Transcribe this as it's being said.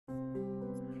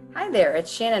Hi there, it's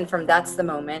Shannon from That's the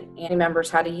Moment, and members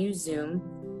how to use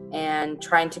Zoom and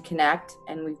trying to connect.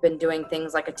 And we've been doing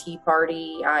things like a tea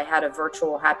party. I had a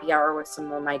virtual happy hour with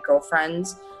some of my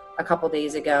girlfriends a couple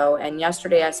days ago. And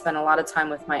yesterday I spent a lot of time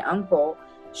with my uncle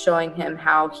showing him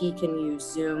how he can use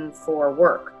Zoom for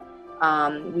work.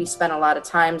 We spent a lot of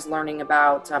times learning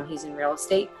about, he's in real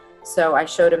estate. So I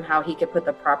showed him how he could put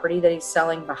the property that he's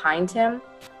selling behind him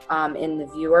in the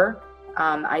viewer.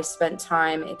 I spent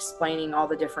time explaining all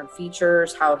the different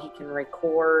features, how he can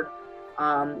record,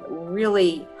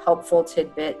 really helpful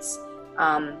tidbits.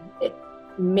 It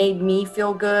made me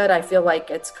feel good. I feel like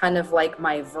it's kind of like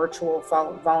my virtual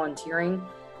volunteering.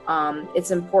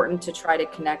 It's important to try to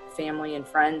connect family and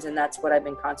friends, and that's what I've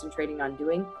been concentrating on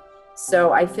doing.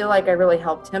 So I feel like I really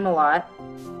helped him a lot.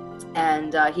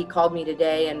 And he called me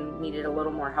today and needed a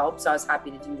little more help, so I was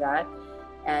happy to do that.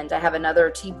 And I have another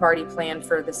tea party planned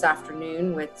for this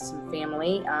afternoon with some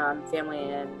family, family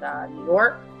in New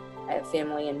York. I have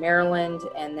family in Maryland,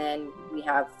 and then we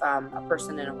have a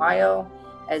person in Ohio,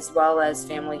 as well as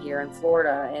family here in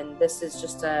Florida. And this is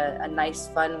just a nice,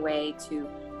 fun way to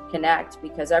connect,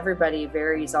 because everybody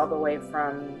varies all the way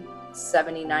from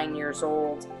 79 years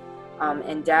old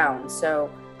and down. So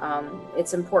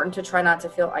it's important to try not to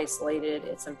feel isolated.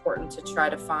 It's important to try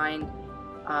to find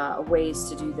ways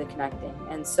to do the connecting.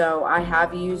 And so I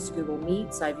have used Google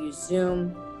Meets, I've used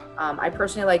Zoom. I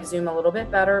personally like Zoom a little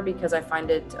bit better because I find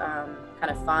it kind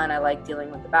of fun. I like dealing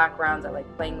with the backgrounds, I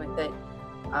like playing with it.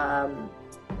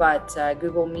 But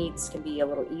Google Meets can be a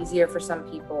little easier for some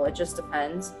people. It just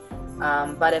depends.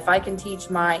 But if I can teach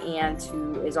my aunt,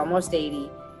 who is almost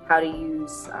 80, how to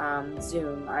use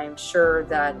Zoom, I'm sure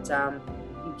that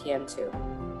you can too.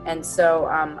 And so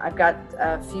I've got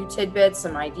a few tidbits,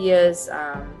 some ideas,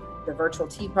 the virtual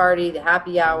tea party, the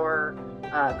happy hour,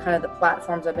 kind of the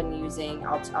platforms I've been using.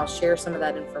 I'll share some of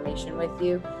that information with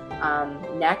you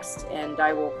next, and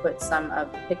I will put some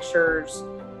of the pictures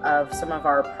of some of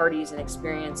our parties and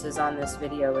experiences on this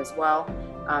video as well,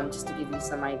 just to give you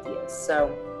some ideas.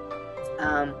 So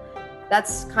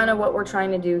that's kind of what we're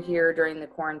trying to do here during the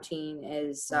quarantine,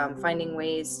 is finding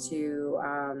ways to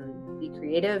be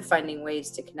creative, finding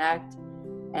ways to connect,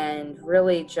 and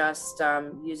really just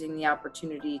using the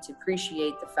opportunity to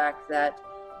appreciate the fact that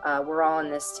we're all in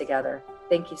this together.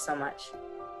 Thank you so much.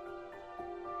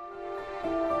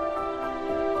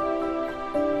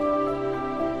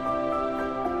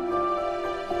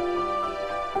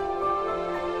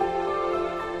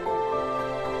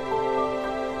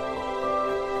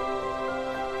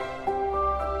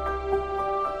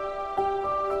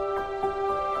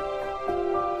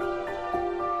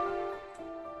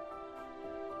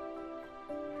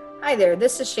 Hi there,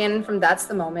 this is Shannon from That's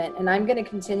the Moment, and I'm going to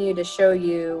continue to show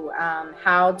you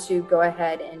how to go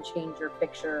ahead and change your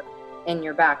picture in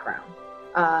your background.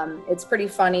 It's pretty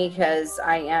funny because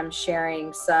I am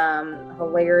sharing some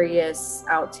hilarious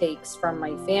outtakes from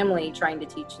my family trying to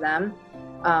teach them,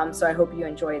 so I hope you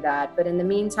enjoy that. But in the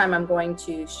meantime, I'm going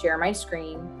to share my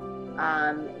screen,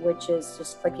 which is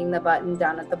just clicking the button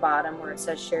down at the bottom where it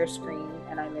says share screen,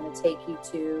 and I'm going to take you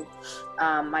to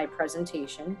my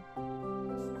presentation,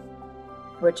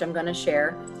 which I'm going to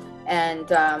share. And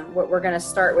what we're going to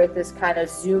start with is kind of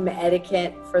Zoom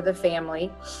etiquette for the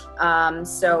family.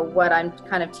 So what I'm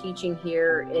kind of teaching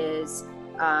here is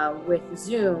with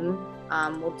Zoom,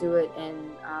 we'll do it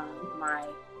in my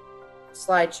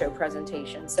slideshow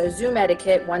presentation. So Zoom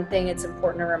etiquette, one thing it's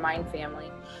important to remind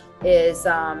family is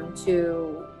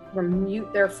to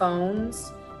mute their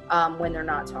phones when they're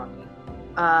not talking,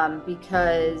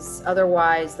 because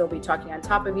otherwise they'll be talking on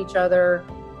top of each other.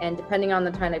 And depending on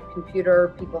the kind of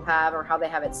computer people have or how they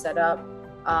have it set up,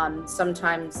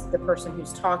 sometimes the person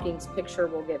who's talking's picture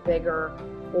will get bigger,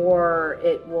 or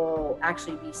it will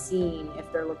actually be seen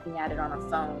if they're looking at it on a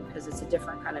phone, because it's a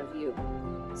different kind of view.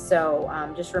 So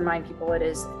just remind people it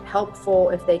is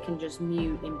helpful if they can just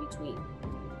mute in between.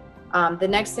 The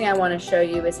next thing I want to show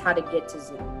you is how to get to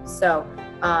Zoom. So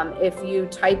if you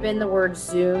type in the word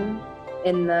Zoom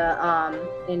in the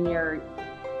in your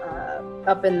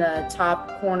up in the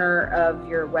top corner of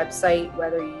your website,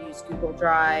 whether you use Google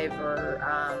Drive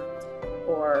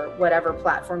or whatever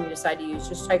platform you decide to use,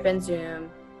 just type in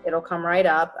Zoom. It'll come right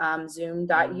up,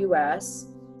 zoom.us.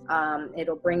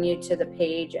 It'll bring you to the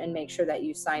page and make sure that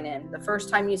you sign in. The first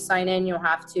time you sign in, you'll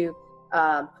have to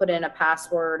put in a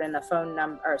password and a phone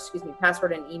number, or excuse me,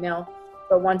 password and email.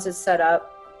 But once it's set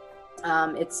up,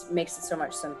 it makes it so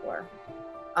much simpler.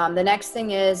 The next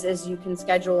thing is you can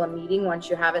schedule a meeting once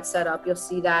you have it set up. You'll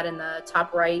see that in the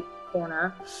top right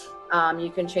corner.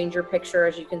 You can change your picture.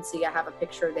 As you can see, I have a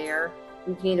picture there.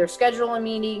 You can either schedule a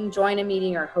meeting, join a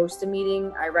meeting, or host a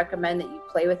meeting. I recommend that you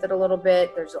play with it a little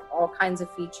bit. There's all kinds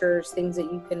of features, things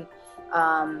that you can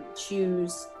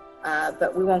choose,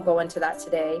 but we won't go into that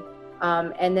today.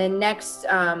 And then next,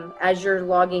 as you're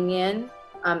logging in,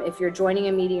 if you're joining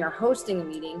a meeting or hosting a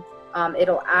meeting,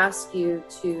 it'll ask you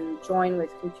to join with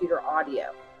computer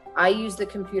audio. I use the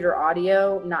computer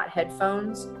audio, not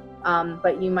headphones,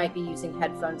 but you might be using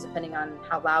headphones depending on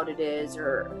how loud it is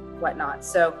or whatnot.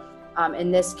 So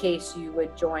in this case, you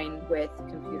would join with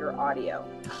computer audio.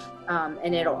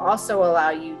 And it'll also allow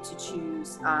you to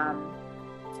choose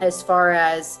as far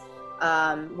as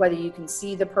whether you can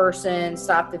see the person,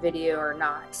 stop the video or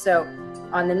not. So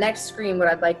on the next screen, what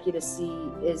I'd like you to see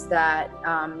is that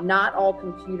not all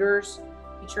computers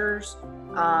features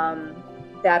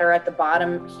that are at the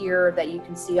bottom here that you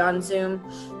can see on Zoom.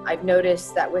 I've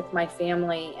noticed that with my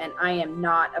family, and I am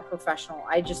not a professional.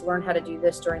 I just learned how to do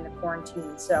this during the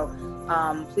quarantine. So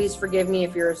please forgive me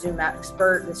if you're a Zoom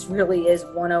expert. This really is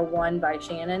 101 by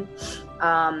Shannon.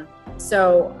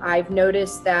 So I've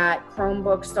noticed that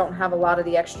Chromebooks don't have a lot of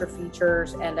the extra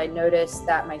features, and I noticed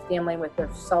that my family with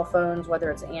their cell phones, whether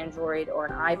it's Android or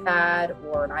an iPad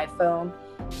or an iPhone,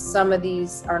 some of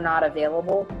these are not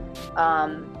available.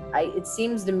 It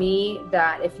seems to me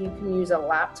that if you can use a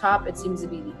laptop, it seems to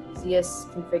be the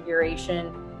easiest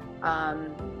configuration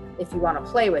if you want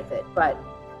to play with it. But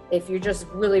if you just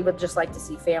really would just like to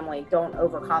see family, don't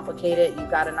overcomplicate it.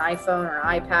 You've got an iPhone or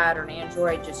an iPad or an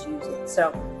Android, just use it.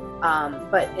 So,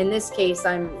 but in this case,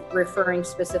 I'm referring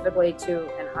specifically to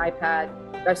an iPad,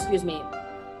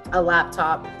 a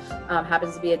laptop,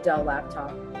 happens to be a Dell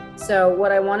laptop. So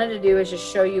what I wanted to do is just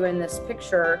show you in this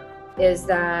picture is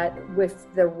that with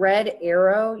the red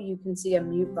arrow, you can see a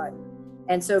mute button.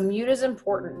 And so mute is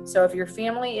important. So if your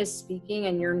family is speaking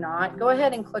and you're not, go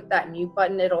ahead and click that mute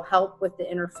button. It'll help with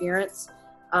the interference.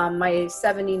 My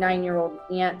 79-year-old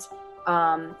aunt,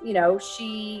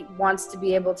 she wants to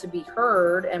be able to be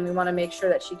heard, and we want to make sure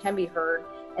that she can be heard.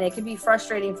 And it can be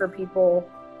frustrating for people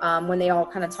when they all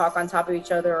kind of talk on top of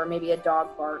each other, or maybe a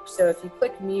dog barks. So if you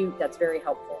click mute, that's very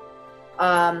helpful.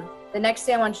 The next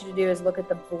thing I want you to do is look at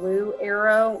the blue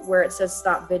arrow where it says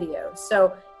stop video.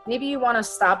 So maybe you want to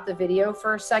stop the video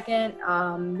for a second.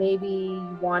 Maybe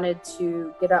you wanted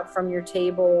to get up from your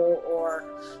table, or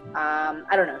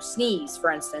sneeze,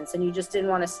 for instance, and you just didn't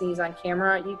want to sneeze on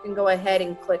camera. You can go ahead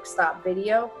and click stop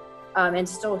video and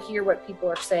still hear what people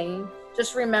are saying.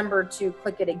 Just remember to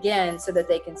click it again so that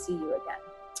they can see you again.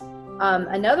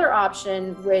 Another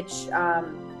option, which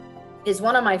is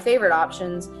one of my favorite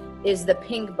options, is the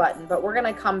pink button, but we're going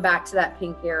to come back to that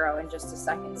pink arrow in just a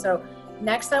second. So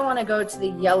next I want to go to the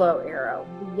yellow arrow.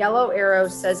 The yellow arrow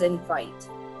says invite.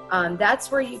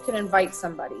 That's where you can invite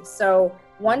somebody. So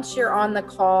once you're on the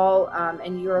call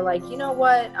and you're like, you know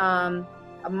what,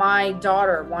 my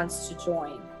daughter wants to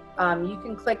join, you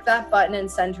can click that button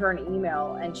and send her an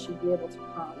email and she'd be able to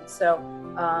come. So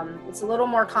it's a little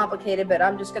more complicated, but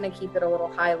I'm just going to keep it a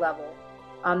little high level.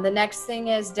 The next thing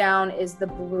is down is the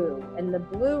blue, and the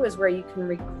blue is where you can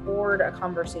record a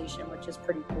conversation, which is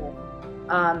pretty cool.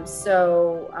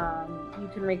 You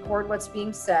can record what's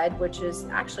being said, which is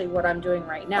actually what I'm doing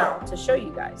right now to show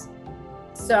you guys.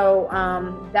 So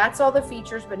that's all the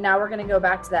features, but now we're going to go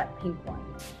back to that pink one.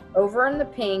 Over in the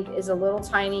pink is a little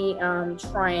tiny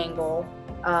triangle.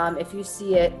 If you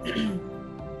see it,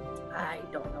 I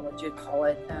don't know what you'd call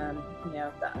it,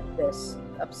 this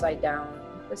upside down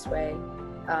this way.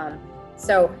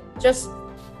 So just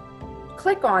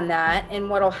click on that, and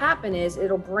what'll happen is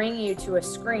it'll bring you to a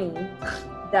screen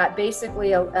that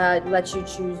basically lets you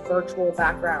choose virtual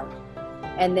background.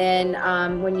 And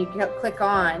then when you click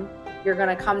on, you're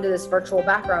going to come to this virtual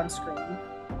background screen,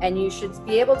 and you should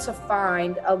be able to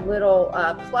find a little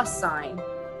plus sign.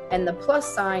 And the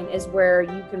plus sign is where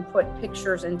you can put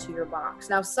pictures into your box.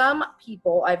 Now, some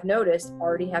people I've noticed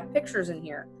already have pictures in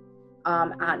here.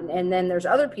 And then there's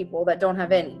other people that don't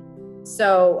have any.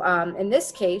 So in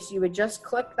this case, you would just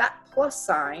click that plus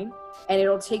sign and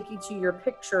it'll take you to your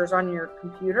pictures on your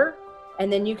computer.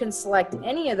 And then you can select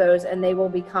any of those and they will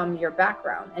become your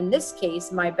background. In this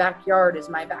case, my backyard is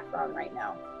my background right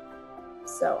now.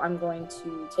 So I'm going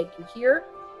to take you here.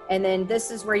 And then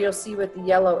this is where you'll see with the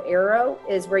yellow arrow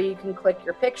is where you can click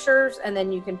your pictures, and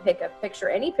then you can pick a picture,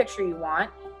 any picture you want,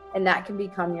 and that can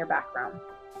become your background.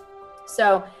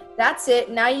 So that's it.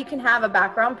 Now you can have a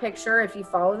background picture if you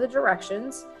follow the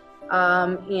directions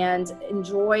and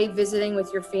enjoy visiting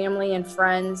with your family and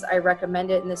friends. I recommend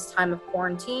it in this time of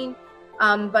quarantine.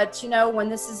 But when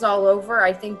this is all over,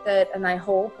 I think that, and I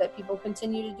hope that people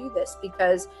continue to do this,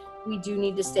 because we do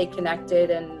need to stay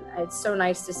connected, and it's so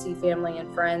nice to see family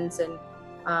and friends. And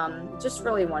Just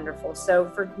really wonderful. So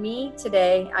for me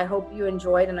today, I hope you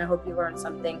enjoyed and I hope you learned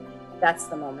something. That's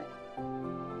the moment.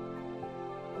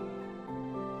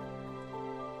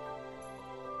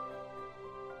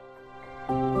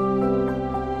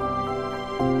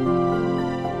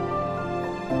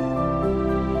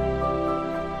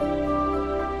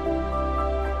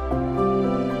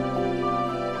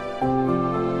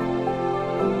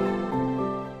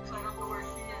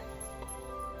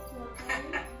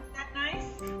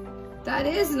 That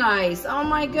is nice. Oh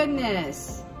my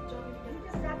goodness. You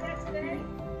just got that today?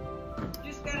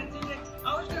 Just got it today.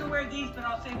 I was going to wear these, but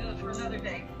I'll save those for another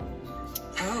day.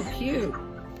 Oh, cute.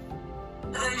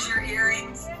 Are those your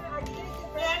earrings?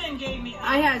 Shannon gave me.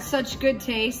 I had such good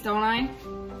taste, don't I?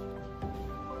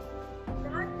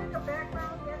 Can I pick a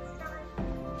background next time?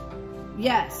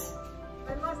 Yes.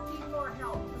 I must need more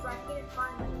help because I can't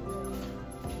find my email.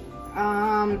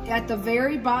 At the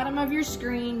very bottom of your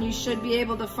screen, you should be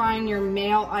able to find your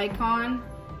mail icon,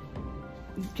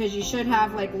 because you should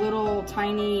have like little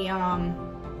tiny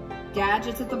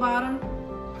gadgets at the bottom.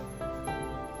 I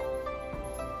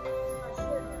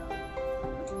should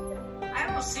have. I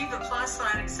don't see the plus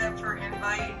sign except for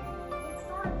invite It's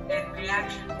not and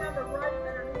reaction. on the right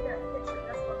underneath that picture.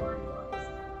 That's what mine was.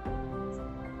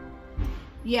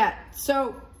 Yeah,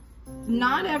 so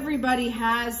not everybody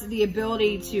has the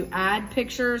ability to add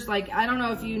pictures. Like, I don't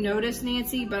know if you noticed,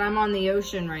 Nancy, but I'm on the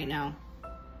ocean right now.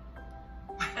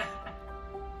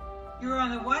 You're on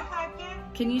the what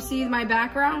iPad? Can you see my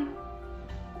background?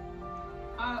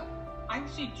 I can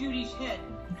see Judy's head.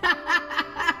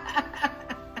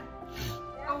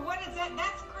 Oh, what is that?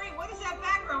 That's great. What is that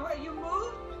background? What, you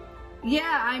moved?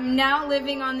 Yeah, I'm now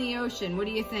living on the ocean. What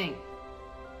do you think?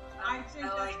 I think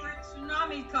that's great.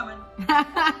 Tsunami coming.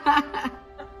 I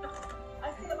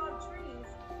see a lot of trees.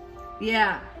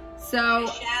 Yeah, so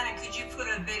Shannon, could you put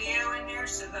a video in there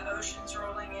so the ocean's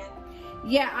rolling in?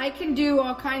 yeah, I can do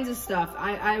all kinds of stuff.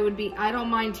 I don't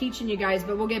mind teaching you guys,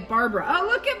 but we'll get Barbara. Oh,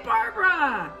 look at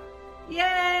Barbara!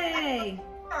 Yay!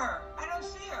 Her. I don't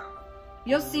see her.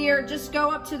 You'll see her. Just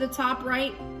go up to the top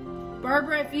right.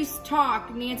 Barbara, if you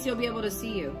talk, Nancy will be able to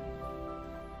see you.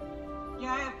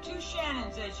 Yeah, I have two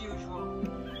Shannons as usual.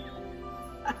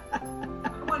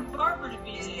 I want Barbara to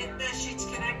be here. She's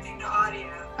connecting to audio.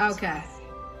 Okay.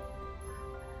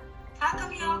 How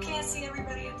come y'all can't see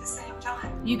everybody at the same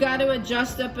time? You got to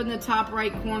adjust up in the top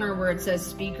right corner where it says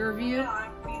speaker view. No, I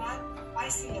mean, I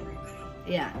see everybody.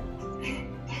 Yeah.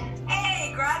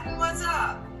 Hey, Groton, what's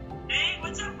up? Hey,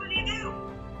 what's up? What do you do?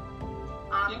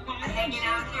 I'm hanging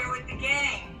out here with the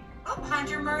gang. Oh,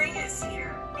 Hunter Maria's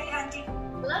here. Hey, Hunty.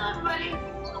 Hello, everybody.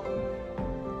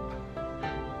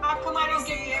 How come I don't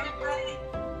See get everybody?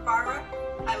 Barbara,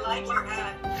 I like your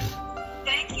hat.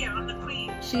 Thank you. I'm the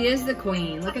queen. She is the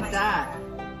queen. Look at that.